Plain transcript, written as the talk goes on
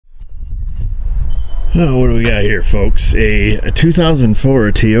Oh, what do we got here, folks? A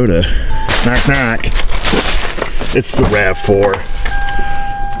 2004 Toyota. Knock, knock. It's the Rav4.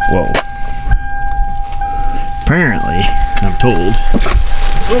 Whoa. Apparently, I'm told.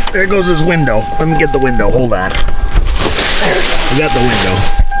 Oh, there goes his window. Let me get the window. Hold on. There, I got the window.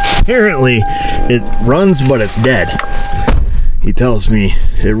 Apparently, it runs, but it's dead. He tells me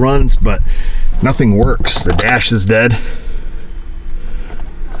it runs, but nothing works. The dash is dead,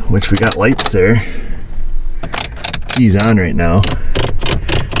 which we got lights there. Key's on right now.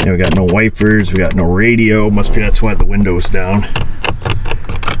 And we got no wipers, we got no radio. Must be that's why the window's down.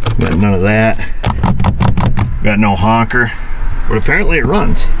 We got none of that. We got no honker, but apparently it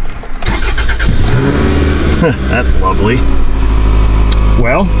runs. That's lovely.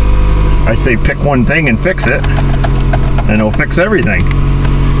 Well, I say pick one thing and fix it, and it'll fix everything.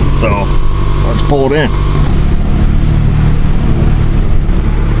 So let's pull it in.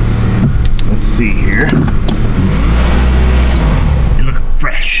 Let's see here.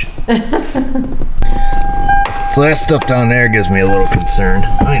 Fresh. So that stuff down there gives me a little concern.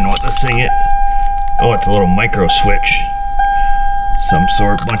 I don't even know what this thing is. Oh, it's a little micro switch. Some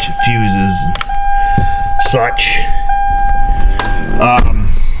sort, bunch of fuses and such.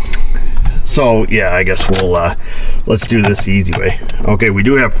 So yeah, I guess we'll let's do this the easy way. Okay, we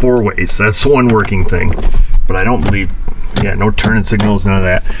do have 4 ways. That's one working thing, but I don't believe, yeah, no turning signals, none of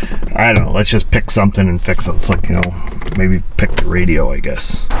that. I don't know, let's just pick something and fix it. It's like, you know, maybe pick the radio, I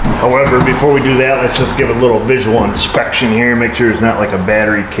guess. However, before we do that, let's just give a little visual inspection here. Make sure there's not like a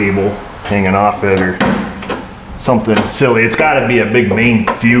battery cable hanging off it or something silly. It's got to be a big main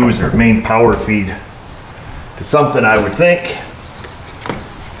fuse or main power feed to something, I would think.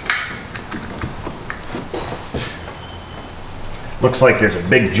 Looks like there's a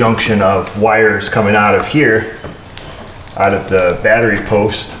big junction of wires coming out of here, out of the battery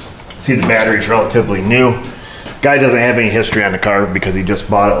post. See, the battery's relatively new. Guy doesn't have any history on the car because he just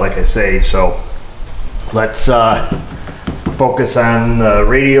bought it, like I say. So let's focus on the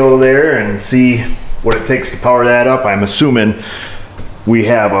radio there and see what it takes to power that up. I'm assuming we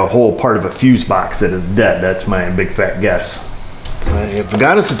have a whole part of a fuse box that is dead. That's my big fat guess. If we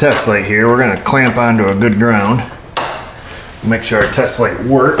got us a test light here, we're gonna clamp onto a good ground. Make sure our test light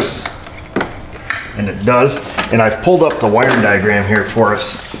works, and it does. And I've pulled up the wiring diagram here for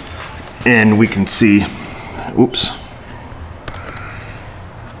us, and we can see, oops,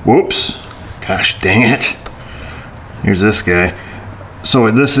 whoops, gosh dang it. Here's this guy. So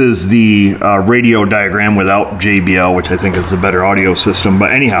this is the radio diagram without JBL, which I think is the better audio system.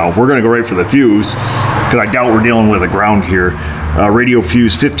 But anyhow, we're gonna go right for the fuse, because I doubt we're dealing with a ground here. Radio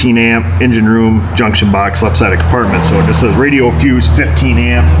fuse 15 amp, engine room, junction box, left side of compartment. So it just says radio fuse 15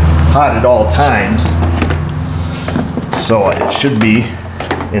 amp, hot at all times. So it should be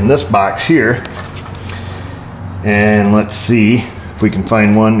in this box here. And let's see if we can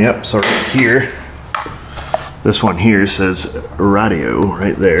find one. Yep, so right here. This one here says radio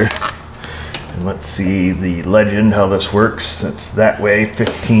right there. And let's see the legend, how this works. It's that way,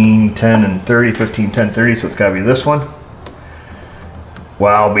 15, 10, and 30, 15, 10, 30, so it's gotta be this one.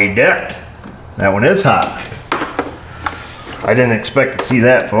 Wow, be decked. That one is hot. I didn't expect to see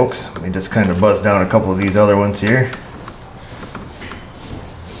that, folks. Let me just kind of buzz down a couple of these other ones here.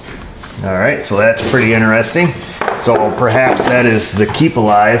 All right, so that's pretty interesting. So perhaps that is the keep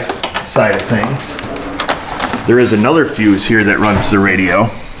alive side of things. There is another fuse here that runs the radio.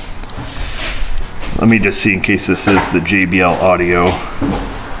 Let me just see in case this is the JBL audio.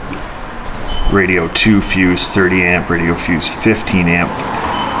 Radio 2 fuse 30 amp, radio fuse 15 amp.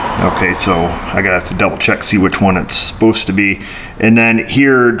 Okay, so I gotta have to double check, see which one it's supposed to be. And then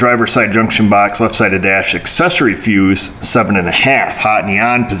here, driver side junction box, left side of dash, accessory fuse 7.5, hot in the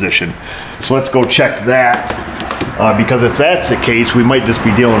on position. So let's go check that, because if that's the case, we might just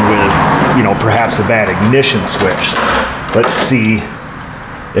be dealing with, you know, perhaps a bad ignition switch. Let's see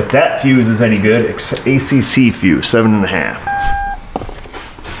if that fuse is any good. ACC fuse 7.5.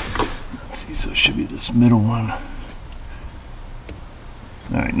 Let's see, so it should be this middle one.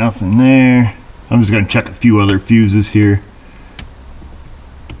 All right, nothing there. I'm just gonna check a few other fuses here.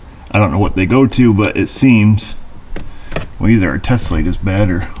 I don't know what they go to, but it seems, well, either our test light is bad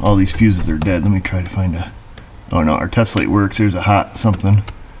or all these fuses are dead. Let me try to find a, oh no, our test light works. There's a hot something.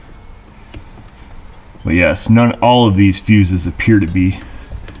 But yes, all of these fuses appear to be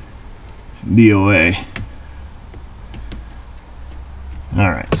D.O.A. All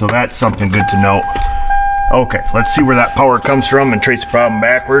right, so that's something good to note. Okay, let's see where that power comes from and trace the problem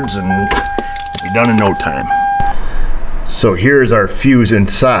backwards, and we'll be done in no time. So here's our fuse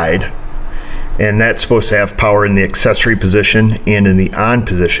inside, and that's supposed to have power in the accessory position and in the on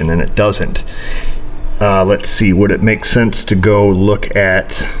position, and it doesn't. let's see, would it make sense to go look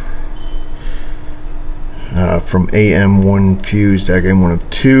at from AM1 fuse, diagram 1 of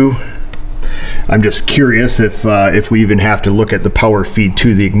 2. I'm just curious if we even have to look at the power feed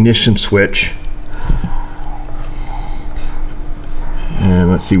to the ignition switch.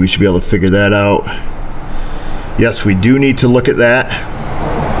 And let's see, we should be able to figure that out. Yes, we do need to look at that,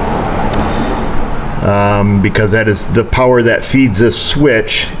 because that is the power that feeds this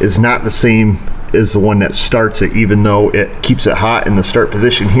switch is not the same as the one that starts it, even though it keeps it hot in the start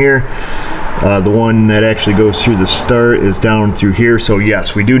position here. The one that actually goes through the start is down through here. So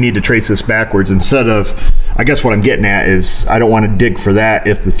yes, we do need to trace this backwards instead of, I guess what I'm getting at is I don't want to dig for that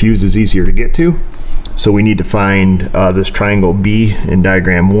if the fuse is easier to get to. So we need to find this triangle B in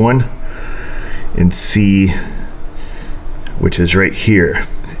diagram 1 and C, which is right here.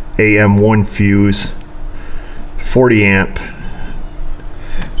 AM1 fuse, 40 amp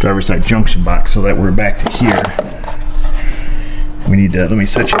driver's side junction box, so that we're back to here. We need to, let me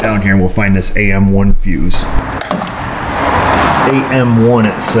set you down here and we'll find this AM1 fuse.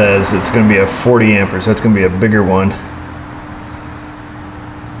 AM1, it says it's going to be a 40 ampere, so it's going to be a bigger one.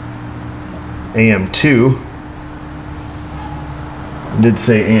 AM2 did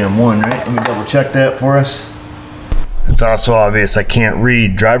say AM1, right? Let me double check that for us. It's also obvious I can't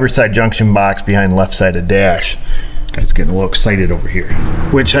read driver's side junction box behind left side of dash. Guy's getting a little excited over here,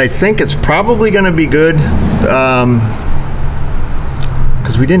 which I think is probably going to be good,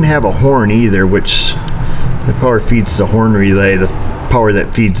 because we didn't have a horn either, which the power feeds the horn relay, the power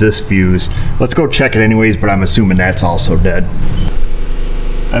that feeds this fuse. Let's go check it anyways, but I'm assuming that's also dead.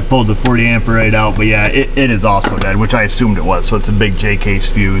 I pulled the 40 ampere right out, but yeah, it is also dead, which I assumed it was, so it's a big J-case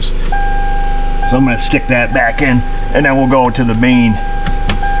fuse. So I'm going to stick that back in, and then we'll go to the main,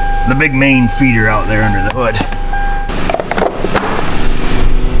 the big main feeder out there under the hood.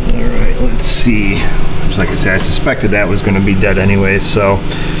 Let's see, just like I said, I suspected that was going to be dead anyway. So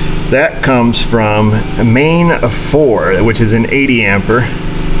that comes from a main of 4, which is an 80 ampere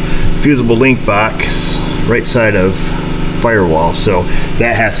fusible link box, right side of firewall. So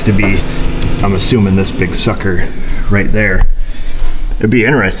that has to be, I'm assuming, this big sucker right there. It'd be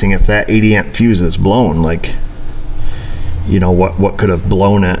interesting if that 80 amp fuse is blown, like, you know, what could have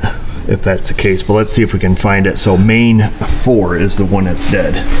blown it if that's the case. But let's see if we can find it. So main 4 is the one that's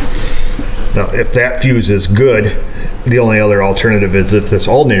dead. Now, if that fuse is good, the only other alternative is if this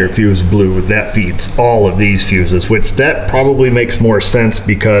alternator fuse blew, that feeds all of these fuses, which that probably makes more sense,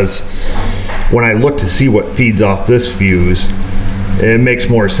 because when I look to see what feeds off this fuse, it makes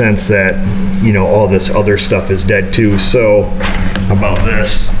more sense that, you know, all this other stuff is dead too. So, how about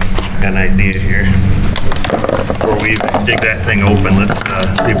this? Got an idea here. Before we even dig that thing open, let's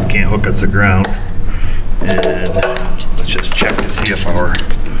see if we can't hook us to ground. And let's just check to see if our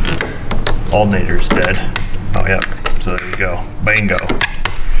alternator's dead. Oh yeah, so there you go, bingo.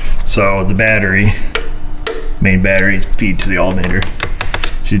 So the battery, main battery feed to the alternator,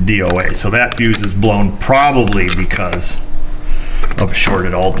 she's D.O.A. So that fuse is blown probably because of a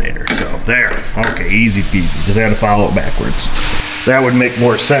shorted alternator. So there, okay, easy peasy, just had to follow it backwards. That would make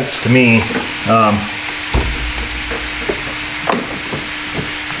more sense to me.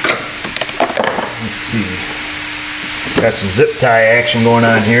 Let's see. Got some zip tie action going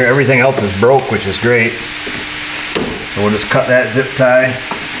on here. Everything else is broke, which is great. So we'll just cut that zip tie.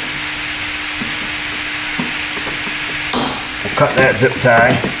 We'll cut that zip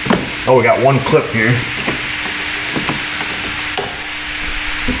tie. Oh, we got one clip here.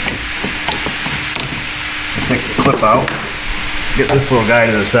 Take the clip out. Get this little guy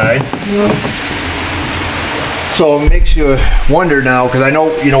to the side. So it makes you wonder now, because I know,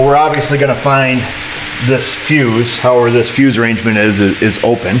 you know, we're obviously going to find this fuse, however this fuse arrangement is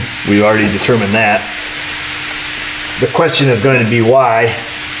open. We already determined that. The question is going to be why.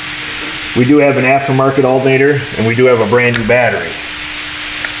 We do have an aftermarket alternator and we do have a brand new battery.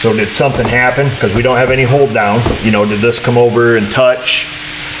 So did something happen? Because we don't have any hold down. You know, did this come over and touch?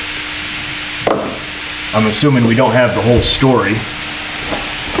 I'm assuming we don't have the whole story.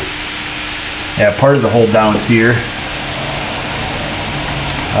 Yeah, part of the hold down is here.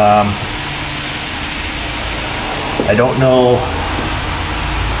 I don't know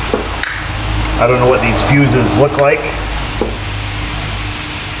what these fuses look like.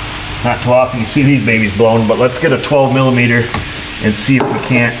 Not too often you see these babies blown, but let's get a 12 millimeter and see if we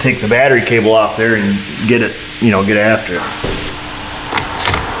can't take the battery cable off there and get it, you know, get after it.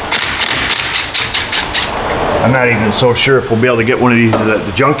 I'm not even so sure if we'll be able to get one of these at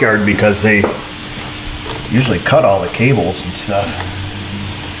the junkyard, because they usually cut all the cables and stuff.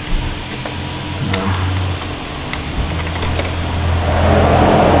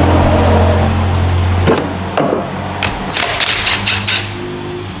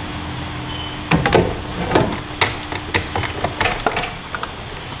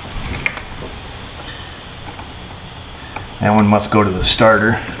 one must go to the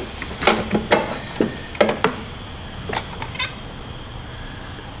starter.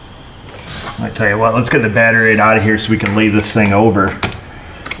 I tell you what, let's get the battery out of here so we can lay this thing over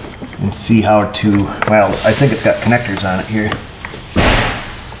and see how to, well, I think it's got connectors on it here.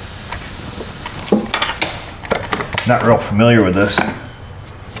 Not real familiar with this.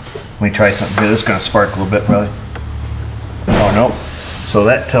 Let me try something here. This is going to spark a little bit, probably. Oh, no. So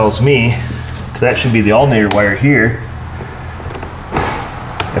that tells me, because that should be the alternator wire here.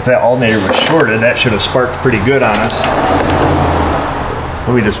 If that alternator was shorted, that should have sparked pretty good on us.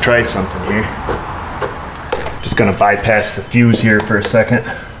 Let me just try something here. Just going to bypass the fuse here for a second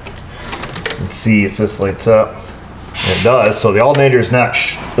and see if this lights up. It does. So the alternator is not,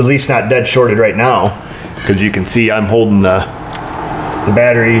 at least not dead shorted right now, because you can see I'm holding the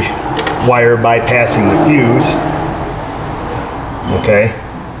battery wire bypassing the fuse. Okay.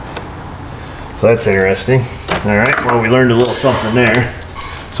 So that's interesting. All right. Well, we learned a little something there.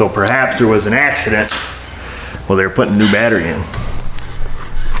 So perhaps there was an accident while they were putting a new battery in.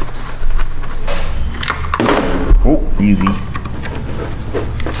 Oh, easy.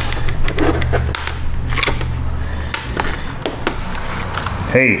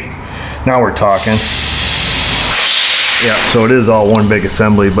 Hey, now we're talking. Yeah, so it is all one big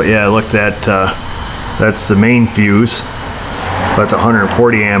assembly, but yeah, I looked at, that's the main fuse. That's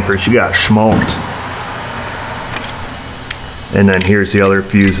 140 amperes, you got smoked. And then here's the other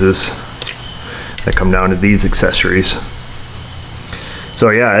fuses that come down to these accessories. So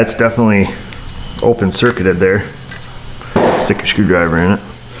yeah, it's definitely open circuited there. Stick a screwdriver in it.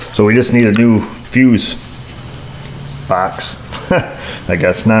 So we just need a new fuse box. I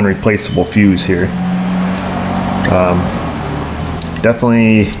guess non-replaceable fuse here.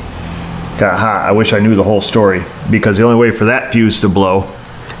 Definitely got hot. I wish I knew the whole story, because the only way for that fuse to blow,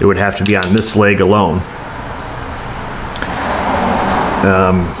 it would have to be on this leg alone.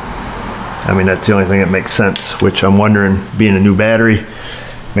 I mean, that's the only thing that makes sense, which I'm wondering, being a new battery,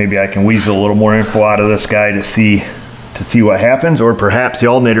 maybe I can weasel a little more info out of this guy to see what happens, or perhaps the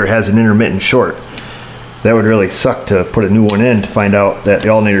alternator has an intermittent short. That would really suck to put a new one in to find out that the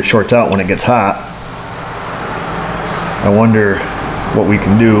alternator shorts out when it gets hot. I wonder what we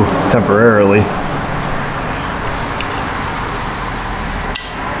can do temporarily.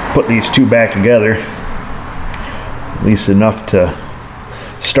 Put these two back together, at least enough to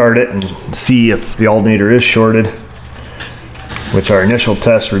start it and see if the alternator is shorted, which our initial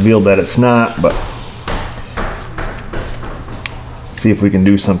test revealed that it's not, but see if we can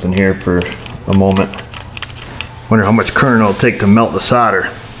do something here for a moment. Wonder how much current it'll take to melt the solder.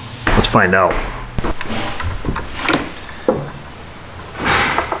 Let's find out.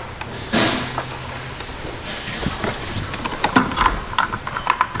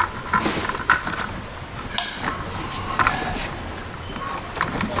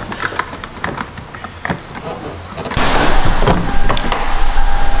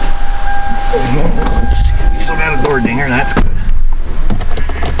 Let's see, we still got a door dinger, that's good.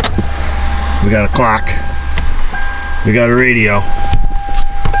 We got a clock. We got a radio.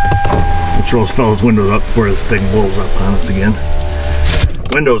 Let's roll this fellow's windows up before this thing blows up on us again.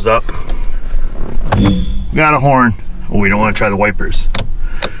 Windows up. We got a horn. Oh, we don't want to try the wipers.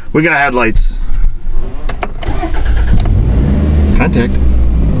 We got headlights. Contact.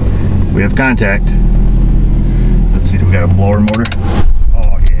 We have contact. Let's see, do we got a blower motor?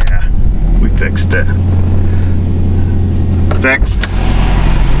 Oh yeah, we fixed it. Fixed.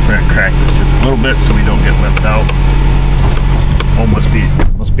 We're gonna crack this just a little bit so we don't get left out. Oh, must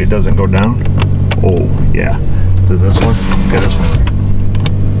be it doesn't go down. Oh yeah, does this one? Okay, this one.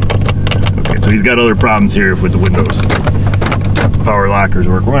 Okay, so he's got other problems here with the windows. Power lockers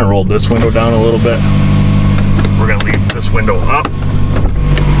work. We're gonna roll this window down a little bit. We're gonna leave this window up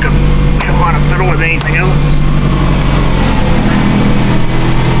because we don't want to fiddle with anything else.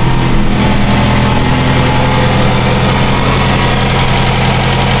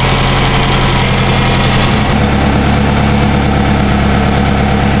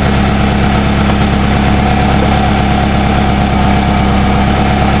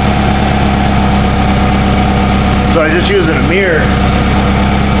 So I just using a mirror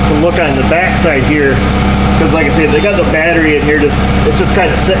to look on the back side here, because like I said, they got the battery in here, it's just kind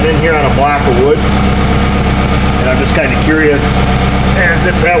of sitting in here on a block of wood, and I'm just kind of curious as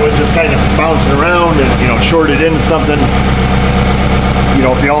if that was just kind of bouncing around and, you know, shorted into something. You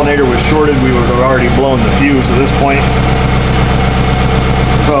know, if the alternator was shorted, we would have already blown the fuse at this point.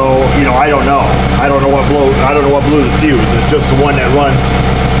 So, you know, I don't know what blew the fuse. It's just the one that runs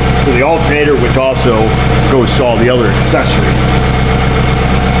to the alternator, which also goes to all the other accessories.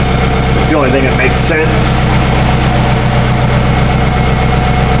 It's the only thing that makes sense.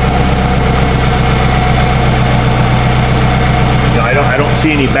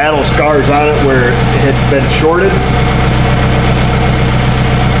 see any battle scars on it where it had been shorted.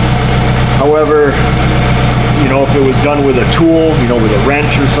 However, you know, if it was done with a tool, you know, with a wrench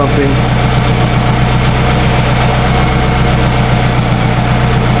or something,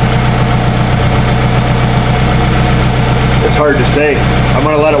 it's hard to say. I'm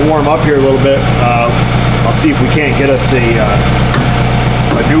going to let it warm up here a little bit. I'll see if we can't get us a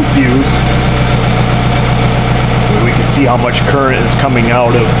new fuse. We can see how much current is coming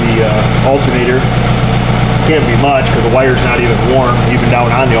out of the alternator. Can't be much because the wire's not even warm, even down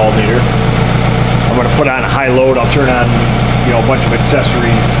on the alternator. I'm going to put on a high load. I'll turn on, you know, a bunch of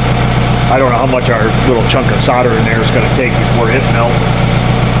accessories. I don't know how much our little chunk of solder in there is going to take before it melts.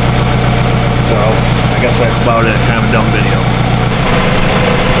 So I guess that's about it. Kind of a dumb video.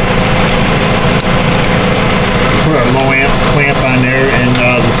 Put our low amp clamp on there, and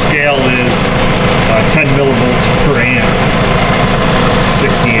the scale is 10 millivolts per amp,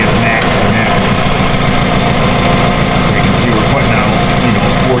 60 amp max on that. So you can see we're putting out, you know,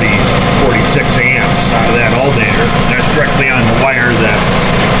 46 amps out of that alternator. That's directly on the wire that,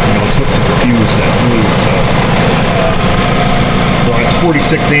 you know, is hooked to the fuse that blew. So that's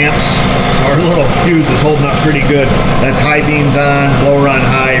 46 amps. Our little fuse is holding up pretty good. That's high beams on, blower on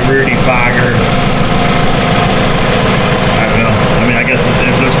high, rear defogger. I don't know. I mean, I guess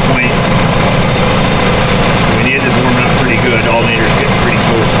at this point, I mean, it is warming up pretty good. Alternator's getting pretty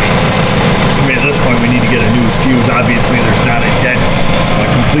close. I mean, at this point, we need to get a new fuse. Obviously, there's not a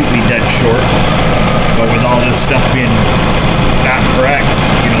completely dead short. But with all this stuff being not correct,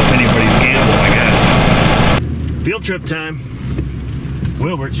 you know, it's anybody's gamble, I guess. Field trip time.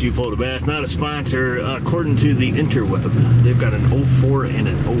 Wilbert's Fuel Bath, not a sponsor. According to the interweb, they've got an 04 and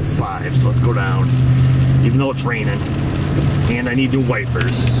an 05. So let's go down, even though it's raining. And I need new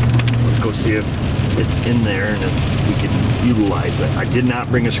wipers. Let's go see if it's in there and if we can utilize it. I did not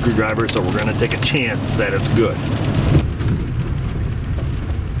bring a screwdriver, so we're going to take a chance that it's good.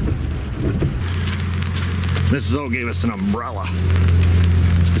 Mrs. O gave us an umbrella.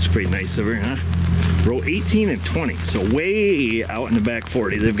 It's pretty nice of her, huh? Row 18 and 20, so way out in the back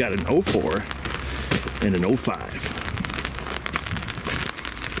 40. They've got an 04 and an 05.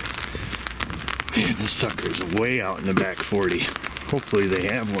 Man, this sucker's way out in the back 40. Hopefully they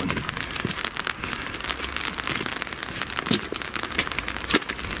have one.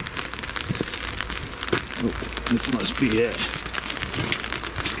 Oh, this must be it.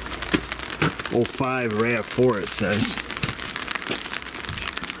 05 Rav4 it says.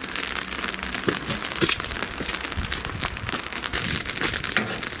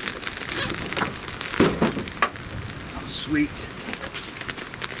 Sweet.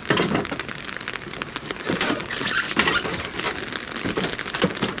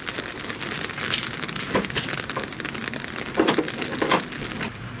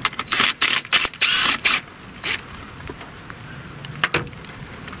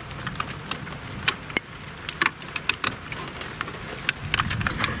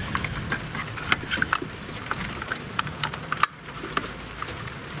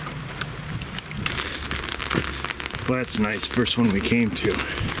 Well, that's nice. First one we came to.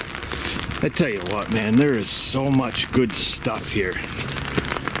 I tell you what, man, there is so much good stuff here.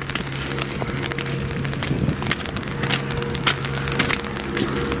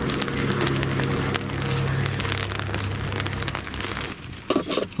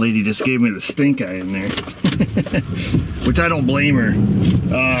 Lady just gave me the stink eye in there. Which I don't blame her.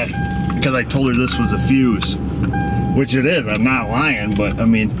 Because I told her this was a fuse. Which it is, I'm not lying, but I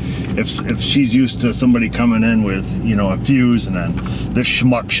mean, if she's used to somebody coming in with, you know, a fuse, and then this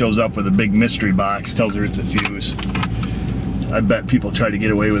schmuck shows up with a big mystery box, tells her it's a fuse. I bet people try to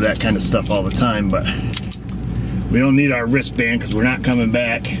get away with that kind of stuff all the time, but we don't need our wristband because we're not coming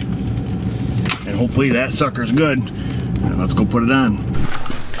back. And hopefully that sucker's good. And let's go put it on.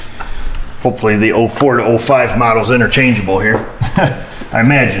 Hopefully the 04 to 05 model's interchangeable here. I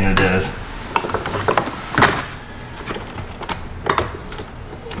imagine it is.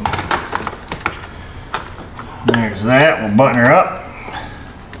 There's that. We'll button her up.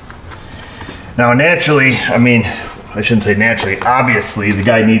 Now naturally, I mean, I shouldn't say naturally, obviously the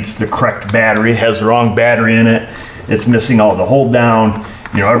guy needs the correct battery, has the wrong battery in it, it's missing all the hold down,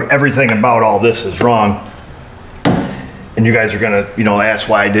 you know, everything about all this is wrong. And you guys are gonna, you know, ask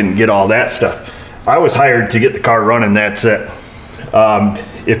why I didn't get all that stuff. I was hired to get the car running, that's it.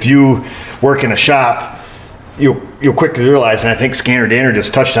 If you work in a shop, you'll quickly realize, and I think Scanner Danner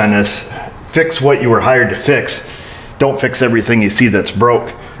just touched on this, fix what you were hired to fix. Don't fix everything you see that's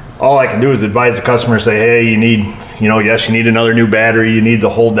broke. All I can do is advise the customer, say, hey, you need, you know, yes, you need another new battery, you need the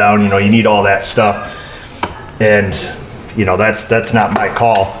hold down, you know, you need all that stuff. And you know, that's not my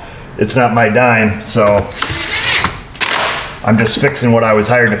call. It's not my dime, so I'm just fixing what I was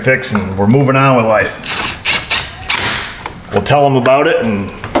hired to fix, and we're moving on with life. We'll tell them about it, and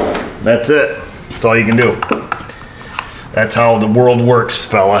that's it. That's all you can do. That's how the world works,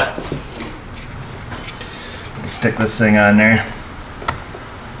 fella. Stick this thing on there.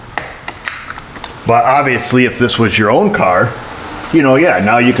 But obviously, if this was your own car, you know, yeah,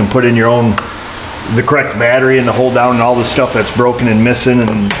 now you can put in your own, the correct battery and the hold down and all the stuff that's broken and missing,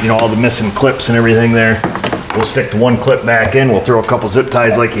 and you know, all the missing clips and everything there. We'll stick the one clip back in, we'll throw a couple zip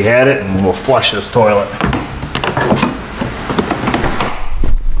ties like you had it, and we'll flush this toilet.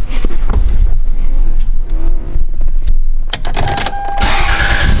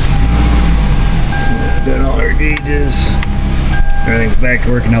 Done all our gauges. Everything's back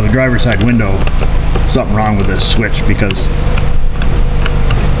to working. Now the driver's side window, something wrong with this switch, because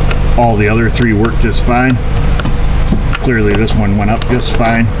all the other three work just fine. Clearly this one went up just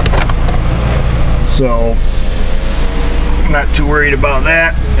fine. So I'm not too worried about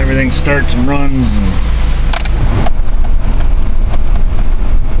that. Everything starts and runs and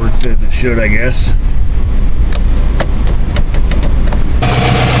works as it should, I guess.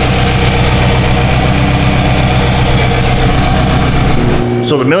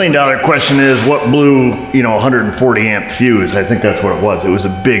 So the $1 million question is, what blew, you know, 140 amp fuse? I think that's what it was. It was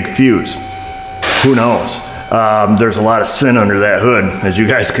a big fuse. Who knows? There's a lot of sin under that hood, as you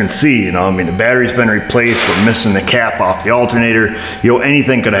guys can see. You know, I mean, the battery's been replaced. We're missing the cap off the alternator. You know,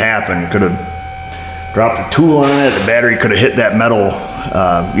 anything could have happened. Could have dropped a tool on it. The battery could have hit that metal,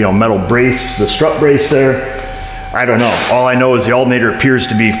 you know, metal brace, the strut brace there. I don't know. All I know is the alternator appears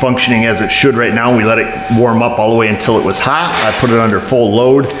to be functioning as it should right now. We let it warm up all the way until it was hot. I put it under full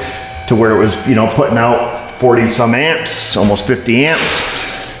load to where it was, you know, putting out 40 some amps, almost 50 amps.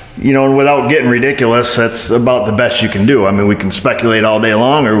 You know, and without getting ridiculous, that's about the best you can do. I mean, we can speculate all day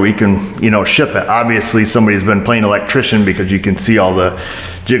long, or we can, you know, ship it. Obviously, somebody's been playing electrician, because you can see all the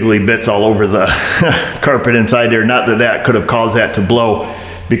jiggly bits all over the carpet inside there. Not that that could have caused that to blow,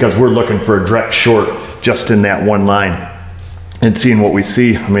 because we're looking for a direct short just in that one line. And seeing what we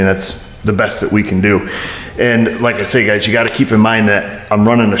see, I mean, that's the best that we can do. And like I say, guys, you got to keep in mind that I'm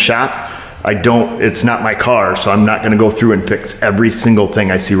running a shop. It's not my car, so I'm not going to go through and fix every single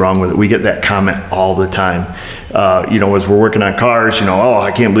thing I see wrong with it. We get that comment all the time. You know, as we're working on cars, you know, oh,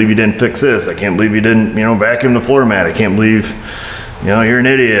 I can't believe you didn't fix this. I can't believe you didn't, you know, vacuum the floor mat. I can't believe, you know, you're an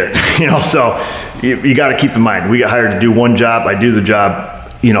idiot. You know, so you got to keep in mind, we get hired to do one job. I do the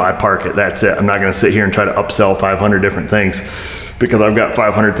job, you know, I park it. That's it. I'm not going to sit here and try to upsell 500 different things, because I've got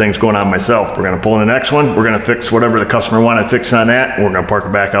 500 things going on myself. We're gonna pull in the next one. We're gonna fix whatever the customer wanted fixed on that, and we're gonna park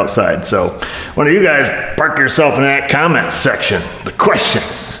it back outside. So one of you guys park yourself in that comment section. The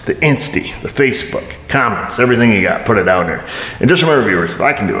questions, the Insta, the Facebook, comments, everything you got, put it down there. And just remember, viewers, if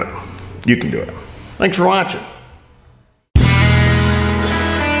I can do it, you can do it. Thanks for watching.